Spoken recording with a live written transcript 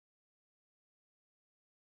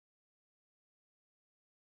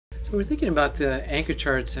So we're thinking about the anchor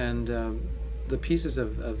charts, and the pieces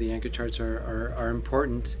of the anchor charts are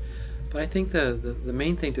important. But I think the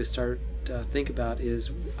main thing to start think about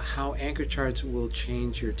is how anchor charts will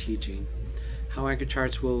change your teaching. How anchor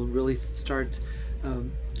charts will really start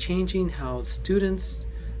changing how students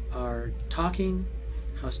are talking,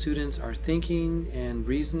 how students are thinking and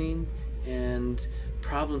reasoning and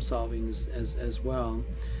problem solving as well,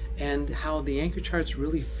 and how the anchor charts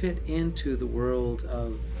really fit into the world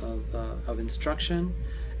of instruction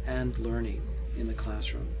and learning in the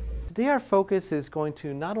classroom. Today our focus is going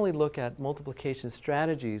to not only look at multiplication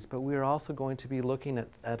strategies, but we are also going to be looking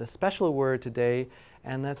at a special word today,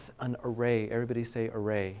 and that's an array. Everybody say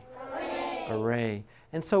array. Array. Array.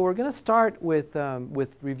 And so we're going to start with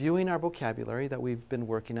reviewing our vocabulary that we've been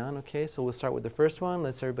working on. Okay, so we'll start with the first one.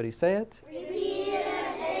 Let's everybody say it. Repeated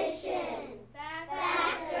addition.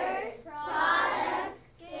 Factors, products,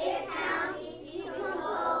 skip counting,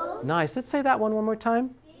 decompose. Nice. Let's say that one more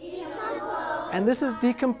time. Decompose. And this is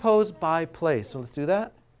decomposed by place. So let's do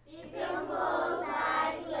that. Decompose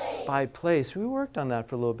by place. By place. We worked on that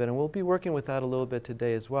for a little bit, and we'll be working with that a little bit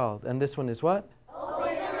today as well. And this one is what? Open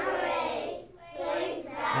array. Place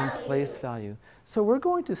value. And place value. So we're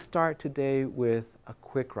going to start today with a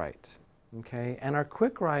quick write. Okay? And our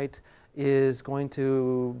quick write is going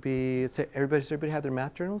to be, everybody have their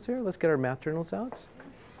math journals here? Let's get our math journals out.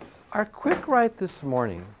 Our quick write this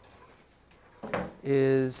morning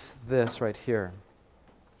is this right here.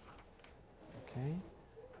 Okay?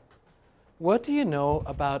 What do you know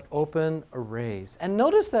about open arrays? And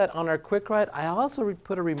notice that on our quick write, I also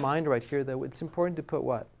put a reminder right here that it's important to put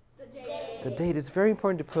what? The date. The date. It's very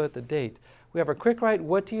important to put the date. We have our quick write,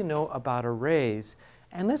 what do you know about arrays?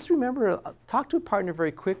 And let's remember, talk to a partner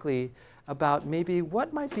very quickly about maybe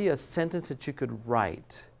what might be a sentence that you could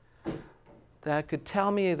write that could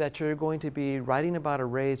tell me that you're going to be writing about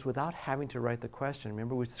arrays without having to write the question.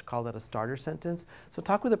 Remember, we call that a starter sentence. So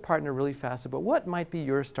talk with a partner really fast about what might be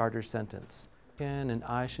your starter sentence. Again, an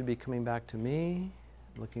I should be coming back to me.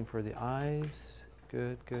 Looking for the I's.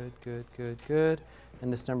 Good, good, good, good, good.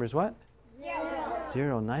 And this number is what? 0.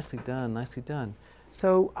 0. Nicely done, nicely done.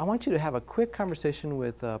 So I want you to have a quick conversation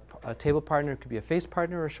with a table partner. It could be a face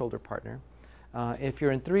partner or a shoulder partner. If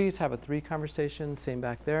you're in threes, have a 3 conversation, same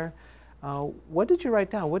back there. What did you write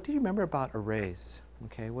down? What do you remember about arrays?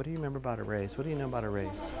 Okay, what do you remember about arrays? What do you know about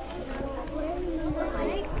arrays?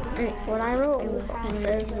 What I wrote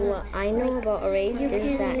is what I know about arrays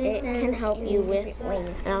is that it can help you with,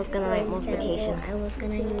 and I was going to write multiplication. I was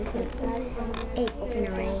going to use open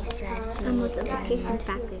array strategy and multiplication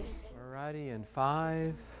factors. Alrighty, and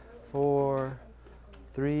 5, 4,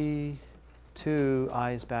 3, 2,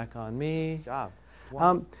 eyes back on me. Good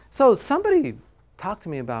job. So somebody talk to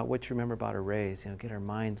me about what you remember about arrays. You know, get our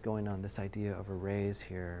minds going on this idea of arrays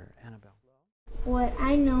here. Annabelle. What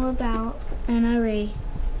I know about an array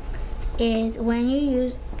is when you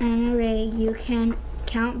use an array, you can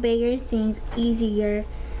count bigger things easier,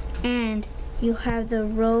 and you have the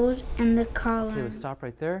rows and the columns. Okay, let's stop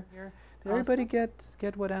right there. Did everybody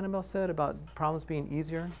get what Annabelle said about problems being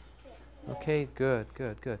easier? Okay, good,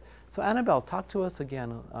 good, good. So Annabelle, talk to us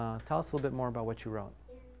again. Tell us a little bit more about what you wrote.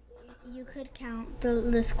 You could count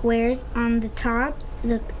the squares on the top,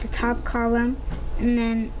 the top column, and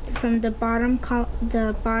then from the bottom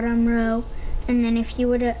row, and then if you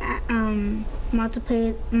were to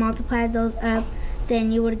multiply those up,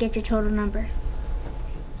 then you would get your total number.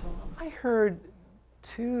 I heard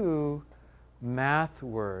 2 math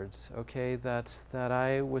words, okay, that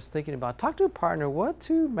I was thinking about. Talk to a partner. What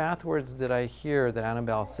 2 math words did I hear that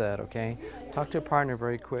Annabelle said, okay? Talk to a partner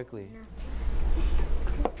very quickly.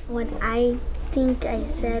 What I think I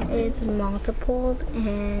said is multiples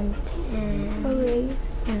and arrays,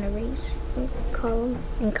 columns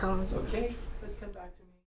and columns. Okay, let's come back to me.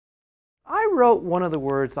 I wrote one of the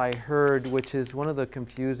words I heard, which is one of the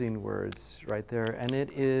confusing words right there, and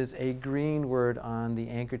it is a green word on the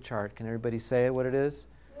anchor chart. Can everybody say it, what it is?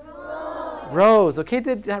 Rows. Rows. Okay,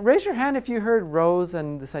 raise your hand if you heard rows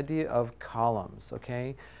and this idea of columns,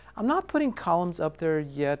 okay? I'm not putting columns up there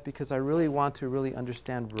yet because I really want to really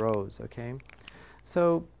understand rows, okay?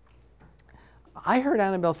 So I heard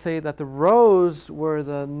Annabelle say that the rows were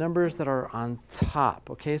the numbers that are on top,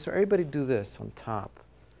 okay? So everybody do this, on top.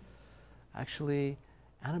 Actually,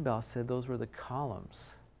 Annabelle said those were the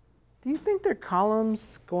columns. Do you think they're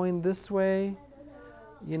columns going this way?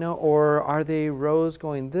 You know, or are they rows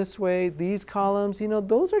going this way, these columns? You know,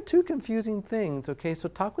 those are 2 confusing things, okay? So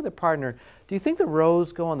talk with a partner. Do you think the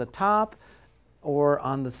rows go on the top or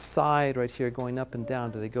on the side right here going up and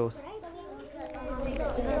down? Do they go? Columns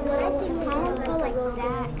go like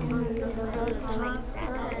that, and the rows go like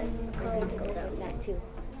that. too.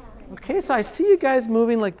 Okay, so I see you guys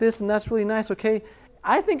moving like this, and that's really nice, okay?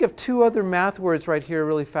 I think of two other math words right here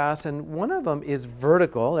really fast, and one of them is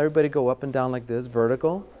vertical. Everybody go up and down like this,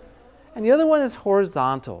 vertical. And the other one is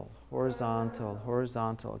horizontal, horizontal,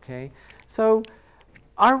 horizontal, okay? So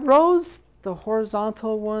are rows the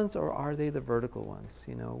horizontal ones, or are they the vertical ones?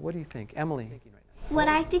 You know, what do you think? Emily? What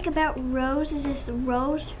I think about rows is this: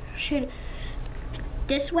 rows should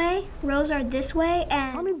this way, rows are this way,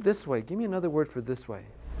 Tell and me this way. Give me another word for this way.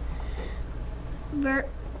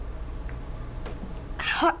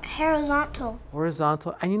 horizontal.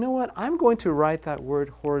 Horizontal. And you know what? I'm going to write that word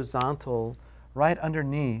horizontal right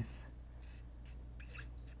underneath.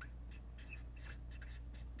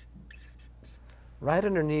 Right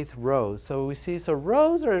underneath rows. So we see, so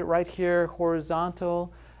rows are right here.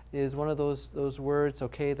 Horizontal is one of those words,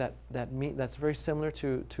 okay, that's very similar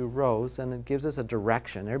to rows, and it gives us a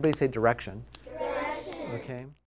direction. Everybody say direction. Direction. Okay.